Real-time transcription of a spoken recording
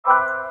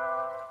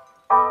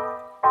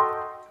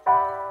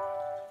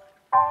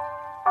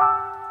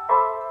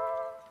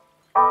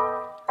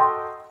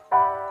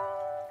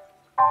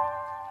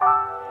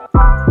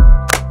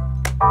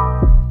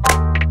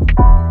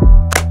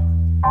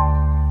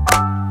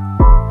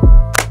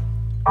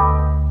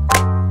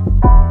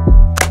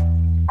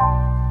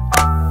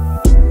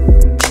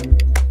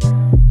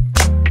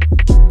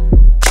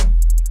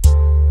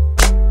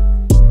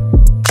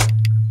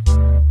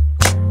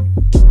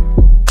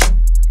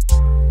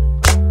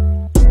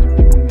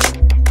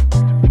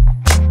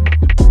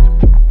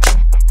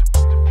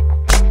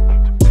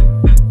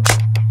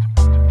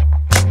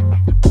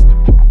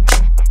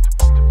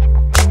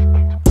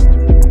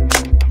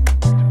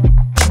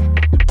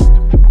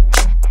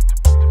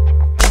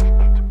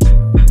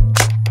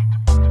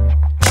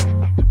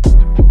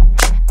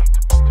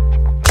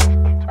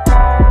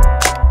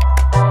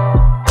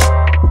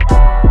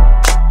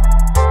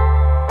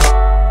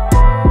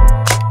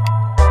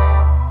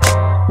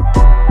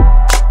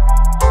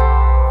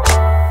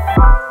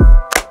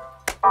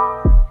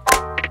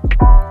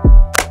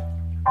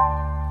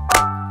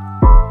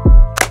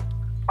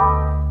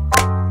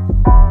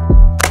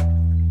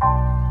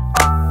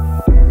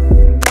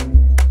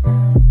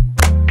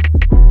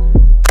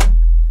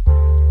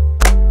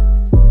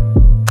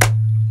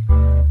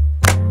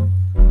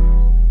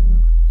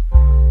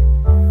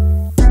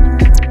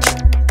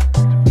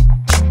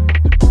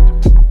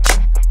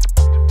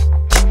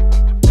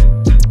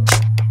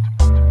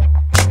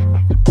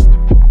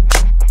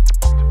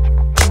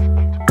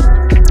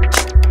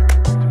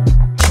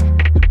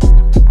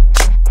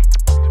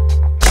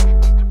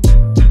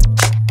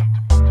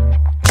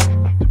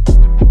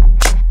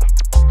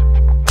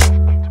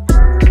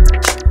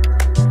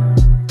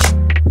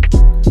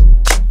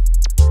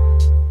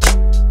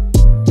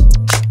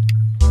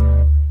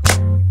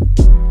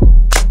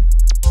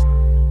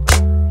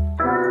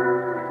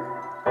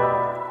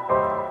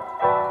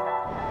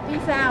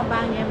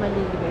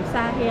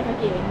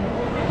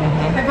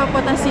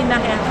Napapunta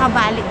kaya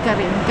kabalik ka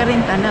rin.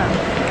 Karinta na.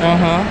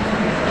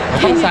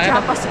 Can you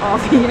drop us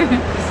off here?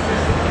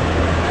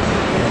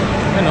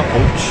 Ano,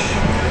 Coach.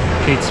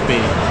 Kate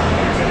Spade.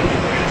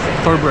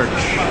 Torbert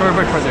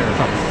for their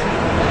top.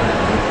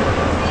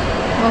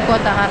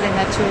 Magpunta ka rin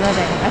at chula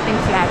rin. Ating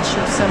flat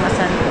shoes sa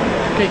Masanto.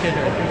 Okay.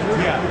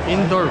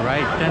 Indoor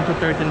ride. 10 to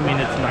 13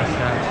 minutes na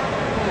siya.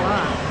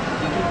 Wow.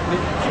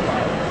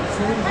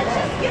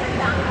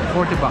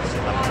 $40 bucks.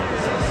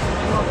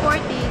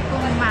 40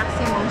 kung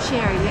maximum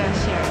share yan.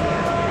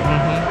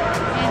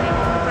 And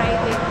kung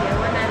private yan,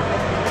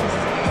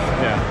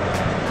 100. Yeah.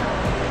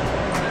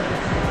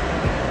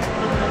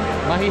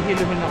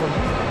 Mahihiluhin ako.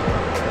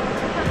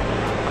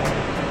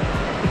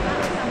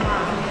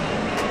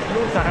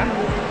 Saka?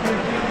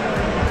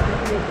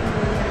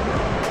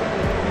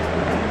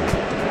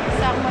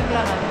 Saan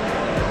maglakad?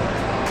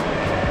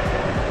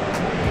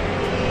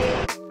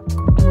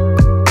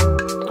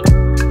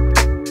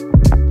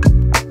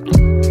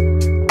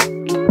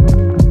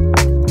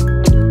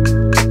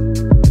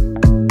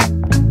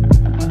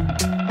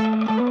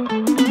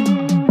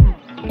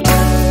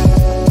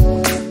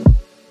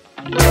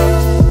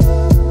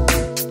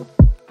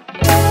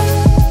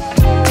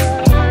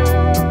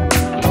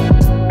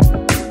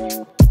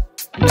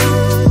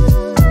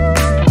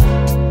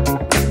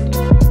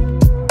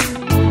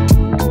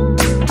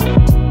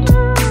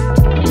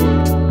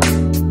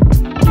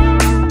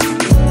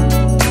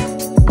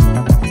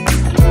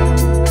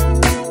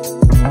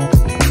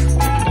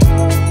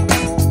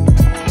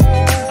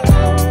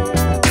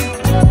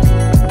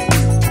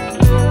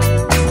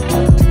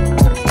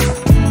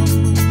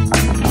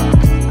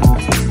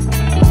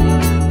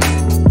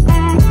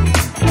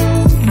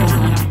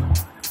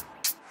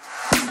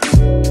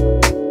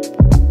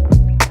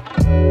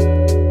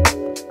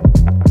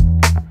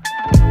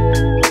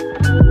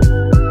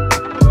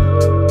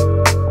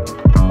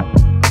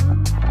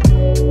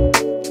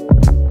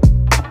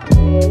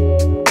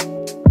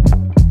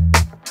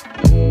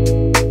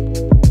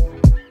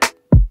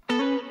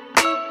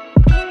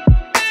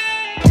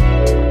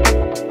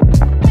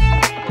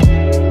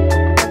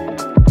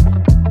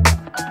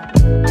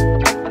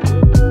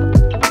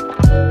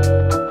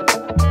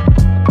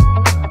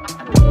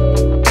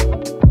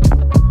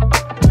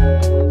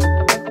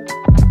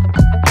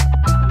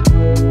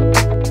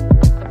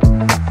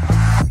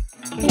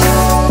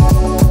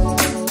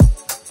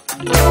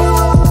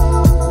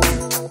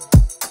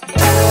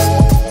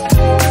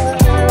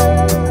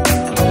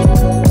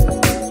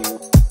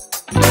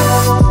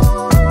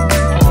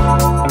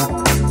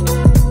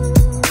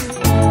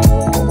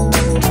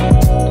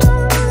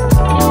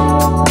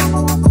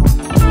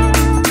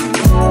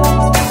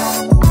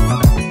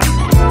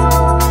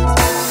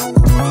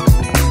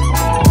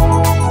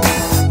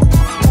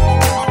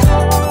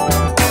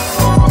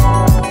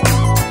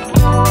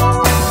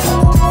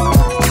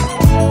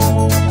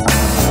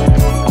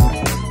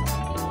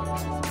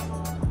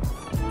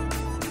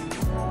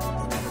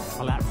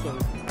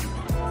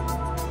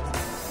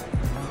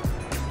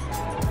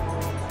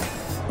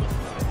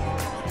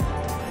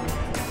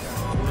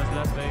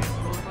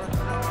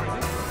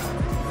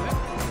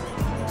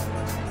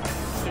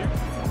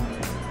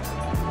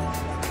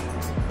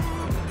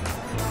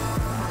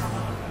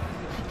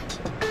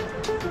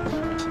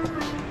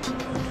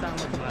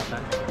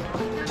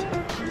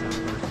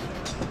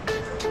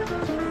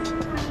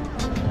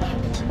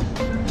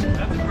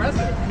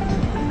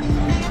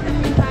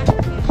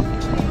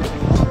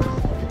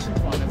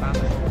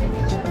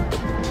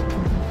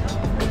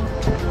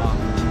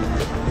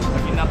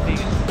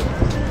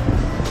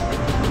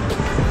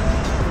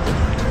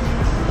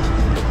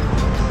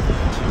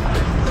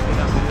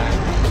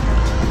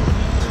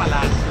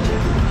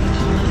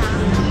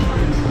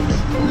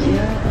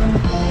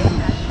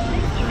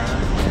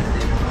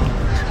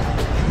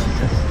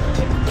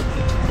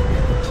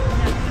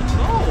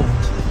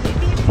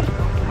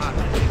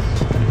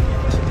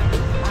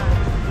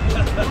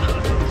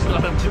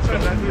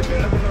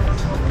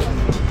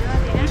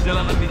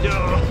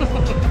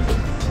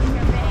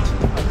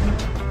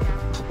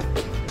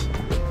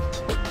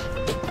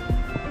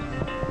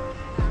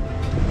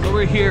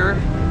 we're here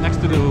next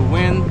to the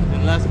Wynn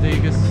in Las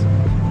Vegas.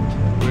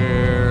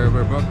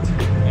 We're booked,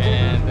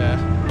 and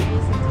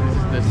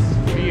this is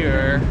the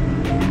Sphere,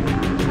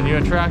 the new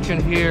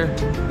attraction here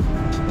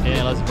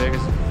in Las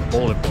Vegas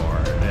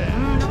Boulevard.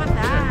 Look at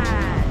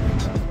that.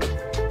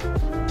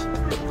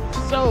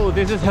 So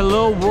this is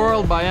Hello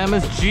World by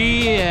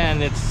MSG,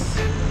 and it's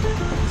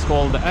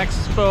called the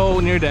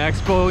Expo, near the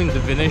Expo in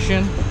the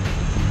Venetian.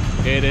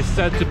 It is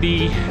said to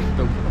be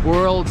the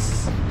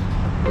world's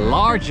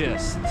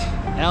largest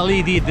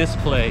LED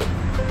display,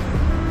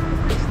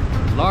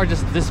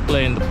 largest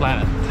display in the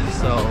planet.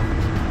 So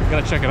we're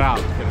gonna check it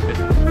out.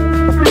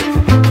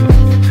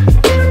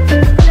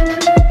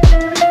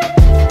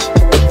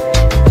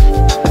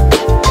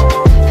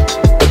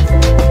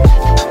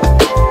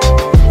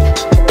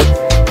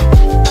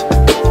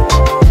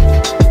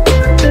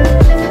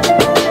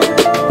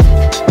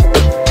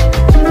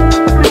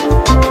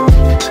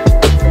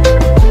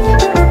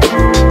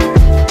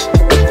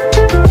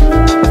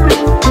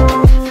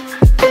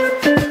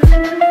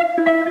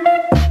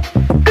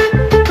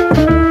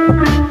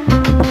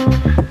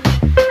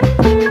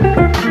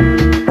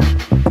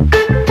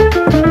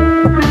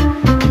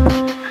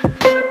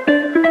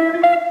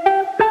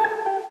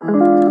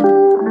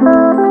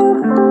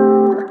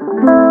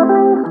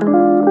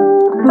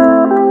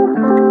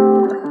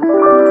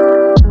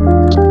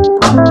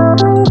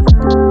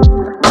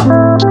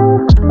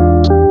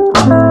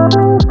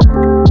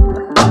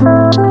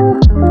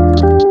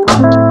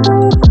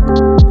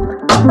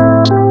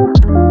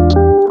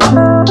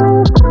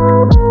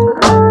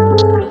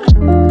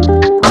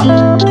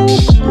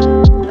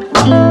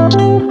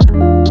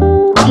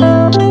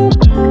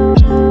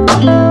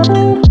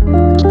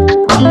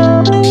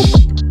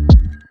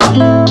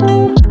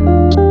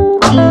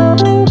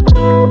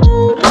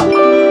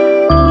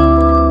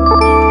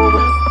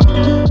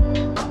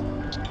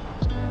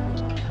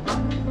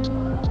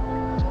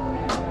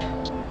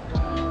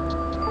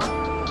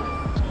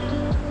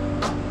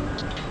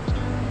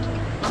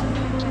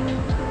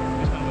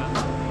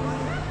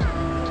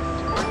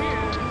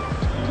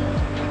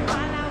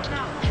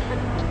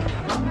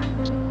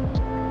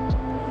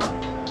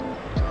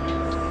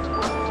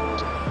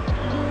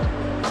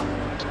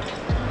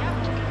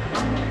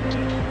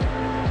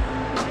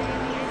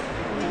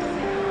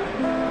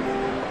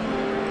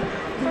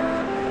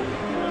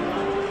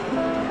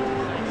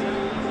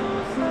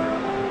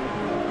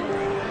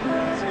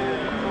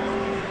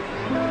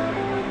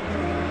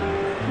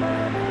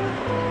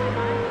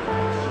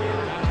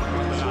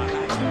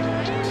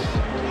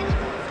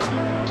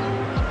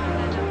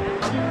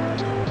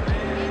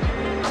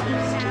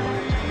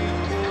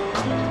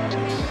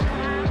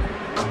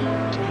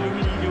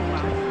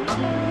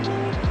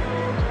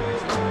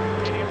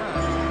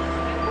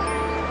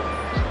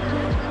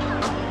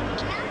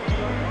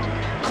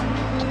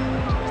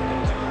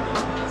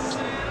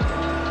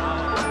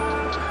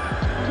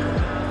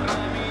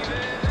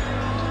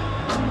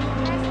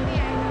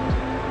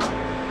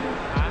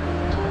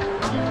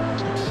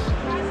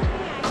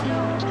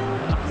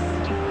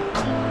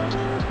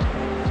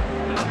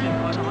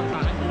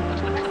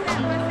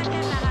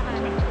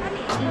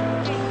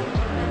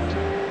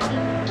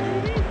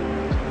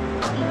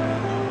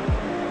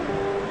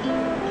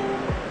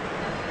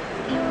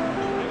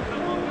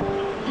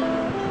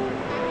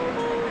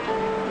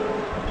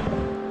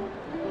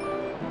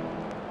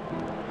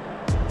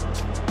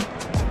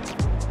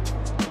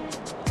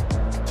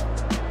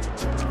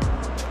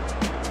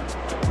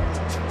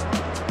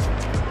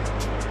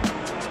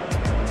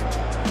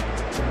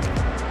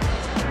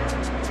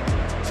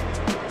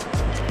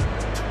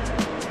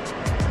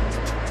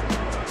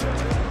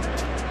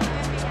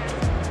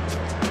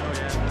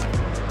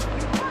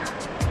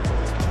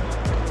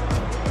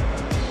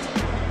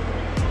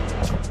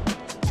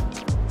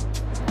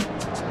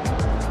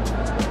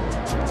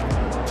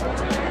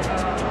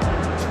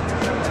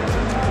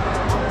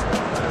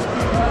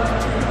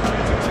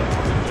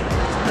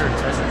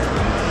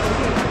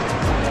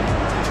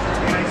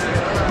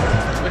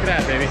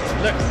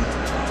 Look,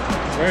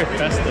 very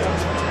festive.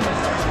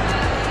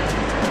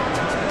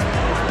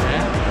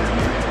 Yeah.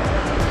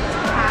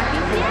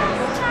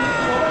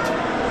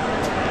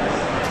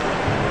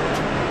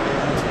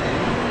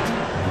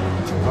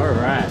 All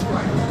right.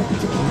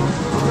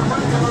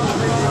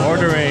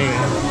 Ordering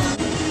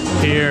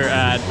here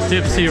at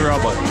Tipsy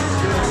Robot.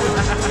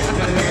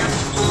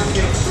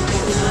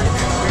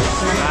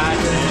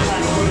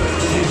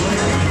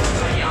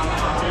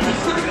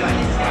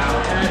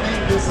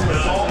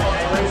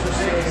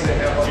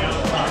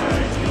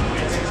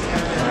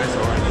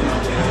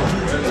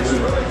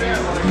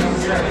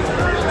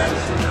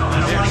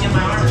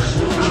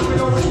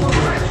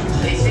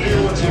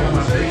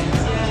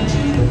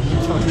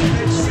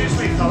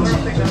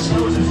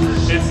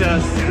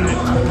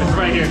 It's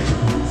right here.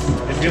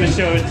 It's gonna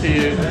show it to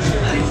you.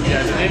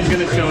 Yeah, the name's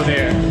gonna show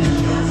there.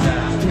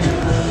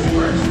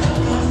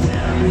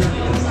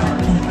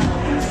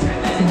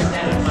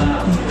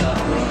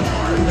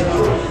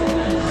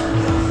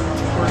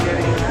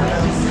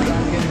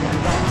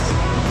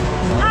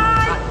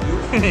 Hi.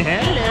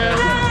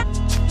 Hello.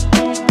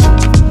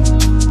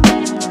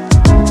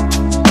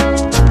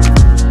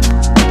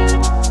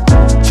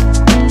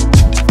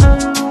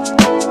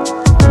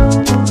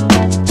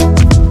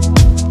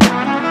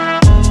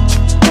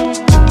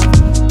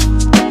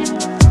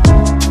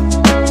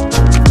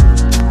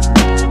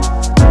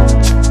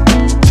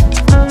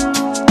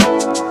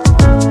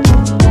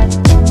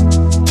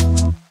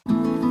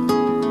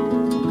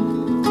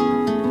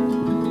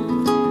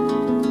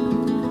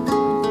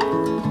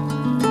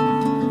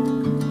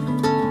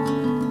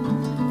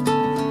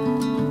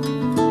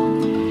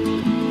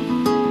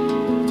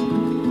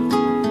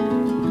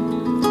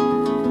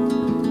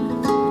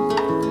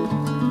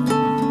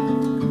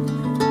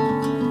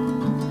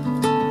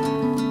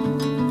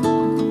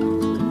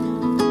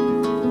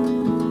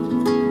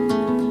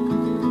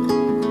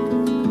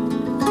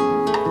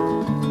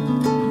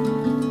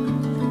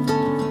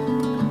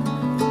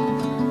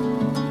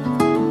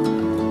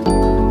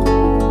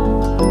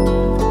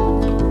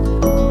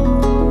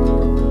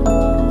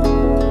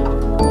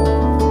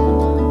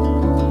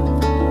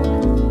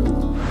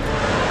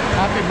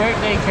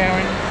 birthday,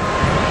 Karen?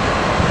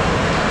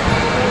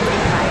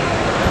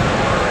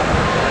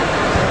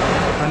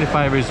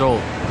 25 years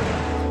old.